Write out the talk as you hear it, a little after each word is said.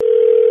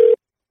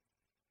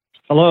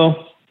Hello?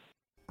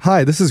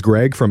 Hi, this is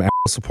Greg from Apple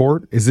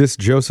Support. Is this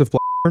Joseph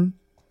Blackburn?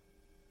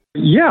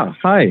 Yeah,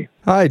 hi.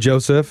 Hi,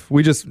 Joseph.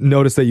 We just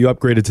noticed that you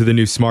upgraded to the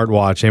new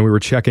smartwatch, and we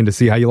were checking to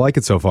see how you like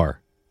it so far.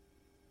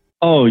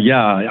 Oh,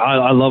 yeah,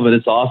 I love it.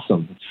 It's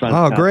awesome. It's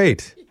fantastic. Oh,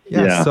 great.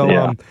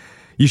 Yeah.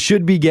 You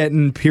should be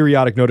getting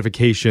periodic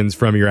notifications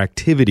from your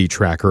activity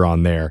tracker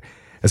on there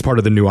as part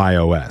of the new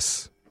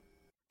iOS.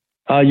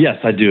 Yes,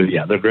 I do.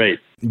 Yeah, they're great.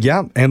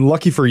 Yeah, and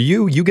lucky for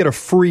you, you get a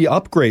free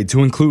upgrade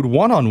to include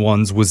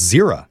one-on-ones with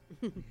Zira.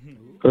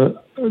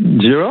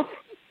 Zero?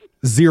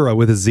 Zira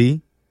with a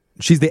Z.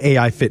 She's the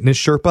AI fitness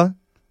Sherpa.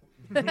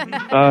 What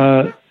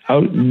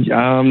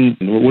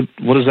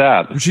is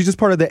that? She's just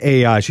part of the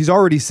AI. She's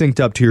already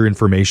synced up to your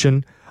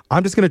information.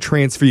 I'm just going to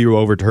transfer you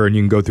over to her, and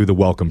you can go through the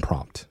welcome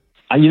prompt.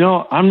 I'm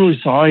really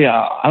sorry.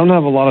 I don't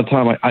have a lot of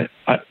time.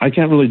 I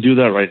can't really do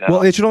that right now.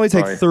 Well, it should only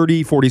take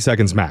 30, 40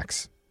 seconds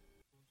max.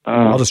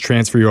 I'll just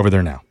transfer you over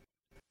there now.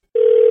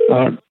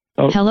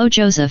 Hello,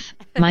 Joseph.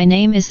 My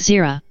name is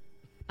Zira.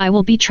 I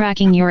will be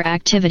tracking your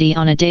activity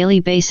on a daily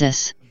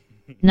basis.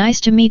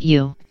 Nice to meet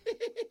you.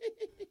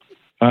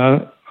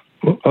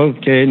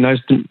 Okay, nice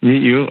to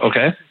meet you.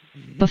 Okay.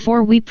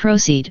 Before we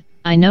proceed,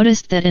 I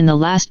noticed that in the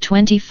last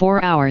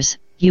 24 hours,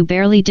 you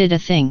barely did a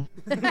thing.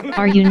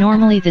 Are you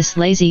normally this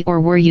lazy, or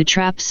were you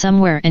trapped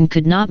somewhere and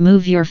could not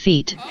move your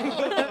feet?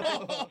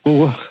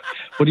 Well,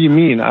 what do you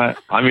mean? I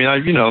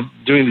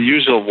doing the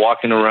usual,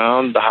 walking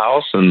around the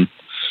house and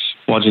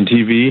watching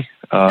TV.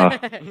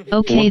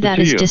 Okay, that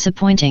is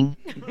disappointing.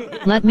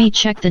 Let me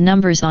check the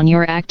numbers on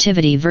your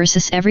activity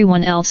versus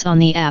everyone else on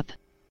the app.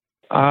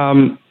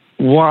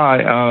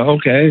 Why?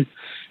 Okay.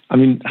 I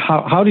mean,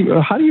 how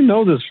do you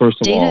know this,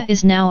 first of all? Data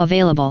is now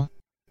available.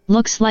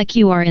 Looks like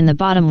you are in the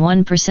bottom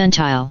 1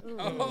 percentile.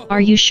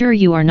 Are you sure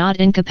you are not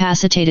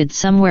incapacitated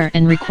somewhere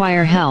and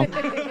require help?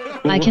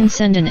 I can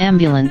send an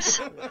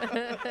ambulance.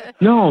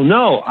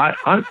 No,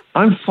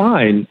 I'm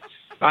fine.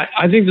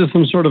 I think there's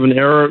some sort of an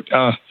error.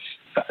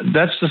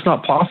 That's just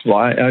not possible.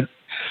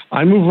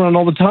 I move around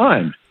all the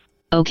time.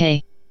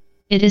 Okay.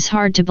 It is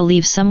hard to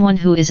believe someone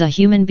who is a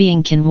human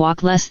being can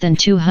walk less than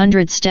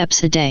 200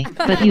 steps a day,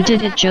 but you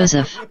did it,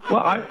 Joseph.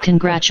 Well,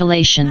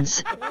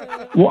 Congratulations.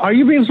 Well, are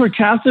you being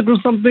sarcastic or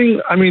something?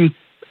 I mean,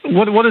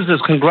 what is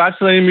this?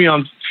 Congratulating me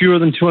on fewer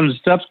than 200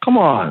 steps? Come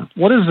on.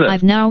 What is it?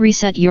 I've now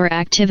reset your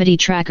activity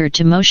tracker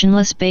to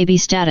motionless baby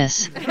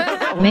status.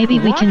 Maybe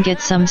we can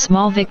get some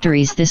small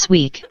victories this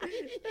week.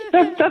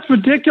 That's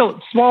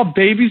ridiculous. Small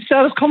baby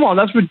status? Come on,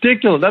 that's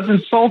ridiculous. That's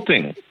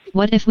insulting.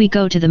 What if we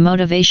go to the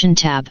motivation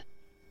tab?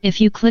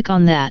 If you click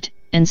on that,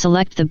 and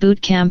select the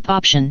boot camp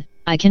option,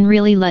 I can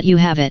really let you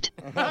have it.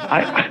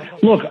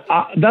 Look,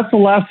 that's the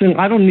last thing.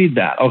 I don't need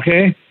that,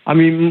 okay? I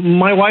mean,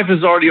 my wife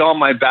is already on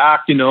my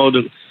back,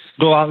 to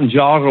go out and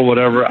jog or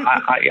whatever.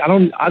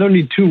 I don't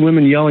need two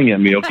women yelling at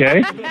me,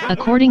 okay?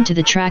 According to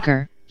the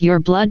tracker, your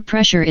blood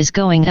pressure is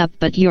going up,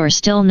 but you're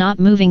still not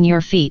moving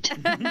your feet.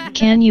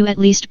 Can you at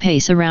least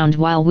pace around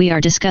while we are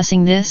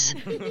discussing this?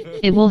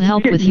 It will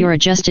help with your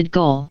adjusted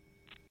goal.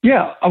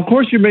 Yeah, of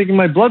course you're making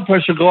my blood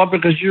pressure go up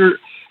because you're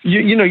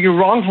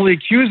wrongfully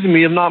accusing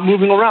me of not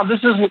moving around. This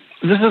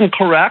isn't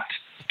correct.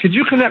 Could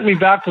you connect me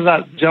back to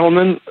that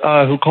gentleman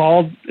who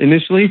called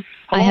initially?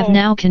 I have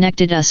now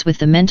connected us with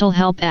the mental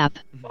help app.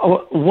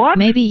 What?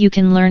 Maybe you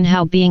can learn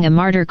how being a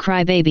martyr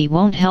crybaby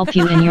won't help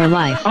you in your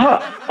life.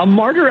 A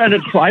martyr and a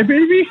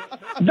crybaby?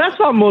 That's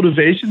not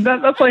motivation.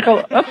 That's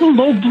a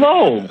low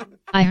blow.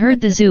 I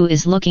heard the zoo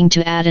is looking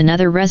to add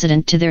another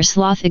resident to their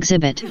sloth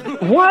exhibit.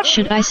 What?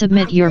 Should I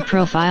submit your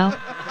profile?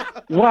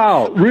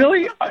 Wow,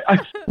 really?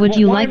 Would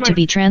you like to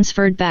be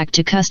transferred back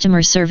to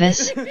customer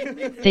service?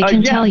 They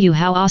can tell you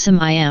how awesome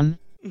I am.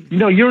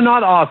 No, you're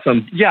not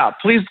awesome. Yeah,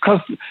 please,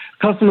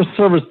 customer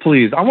service,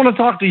 please. I want to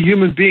talk to a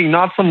human being,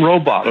 not some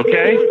robot,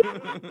 okay?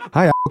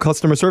 Hi,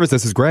 customer service.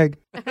 This is Greg.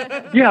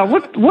 Yeah,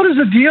 what is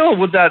the deal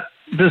with that?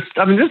 This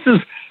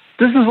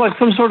is like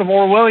some sort of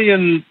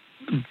Orwellian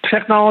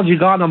technology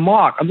gone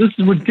amok. This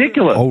is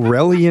ridiculous.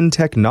 Orwellian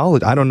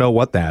technology? I don't know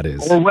what that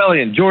is.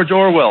 Orwellian. George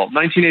Orwell,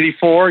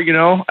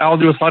 1984,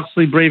 Aldous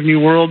Huxley, Brave New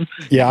World.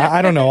 Yeah,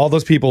 I don't know. All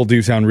those people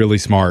do sound really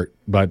smart.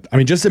 But, I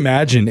mean, just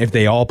imagine if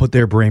they all put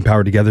their brain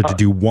power together to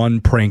do one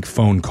prank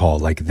phone call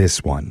like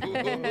this one.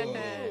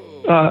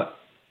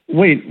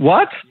 Wait,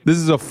 what? This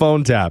is a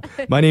phone tap.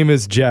 My name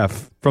is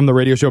Jeff from the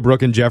radio show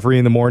Brooke and Jeffrey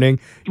in the Morning.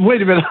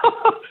 Wait a minute.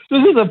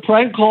 This is a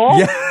prank call?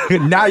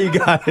 Yeah, now you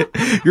got it.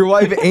 Your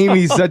wife,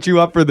 Amy, set you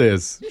up for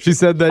this. She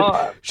said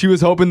that she was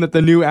hoping that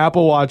the new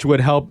Apple Watch would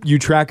help you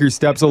track your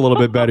steps a little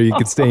bit better. You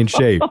could stay in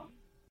shape.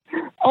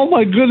 Oh,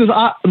 my goodness.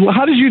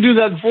 How did you do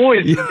that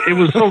voice? It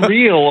was so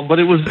real, but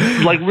it was,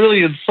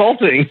 really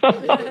insulting.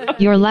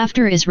 Your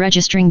laughter is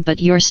registering,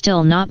 but you're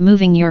still not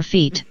moving your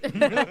feet.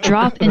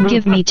 Drop and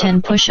give me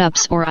 10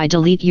 push-ups or I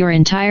delete your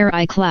entire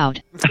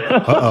iCloud.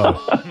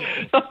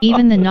 Uh-oh.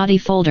 Even the naughty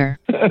folder.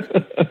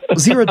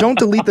 Zira, don't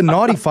delete the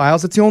naughty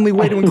files. It's the only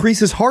way to increase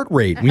his heart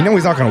rate. We know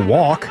he's not going to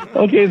walk.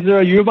 Okay,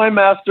 Zira, you're my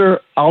master.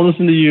 I'll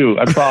listen to you.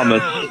 I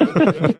promise.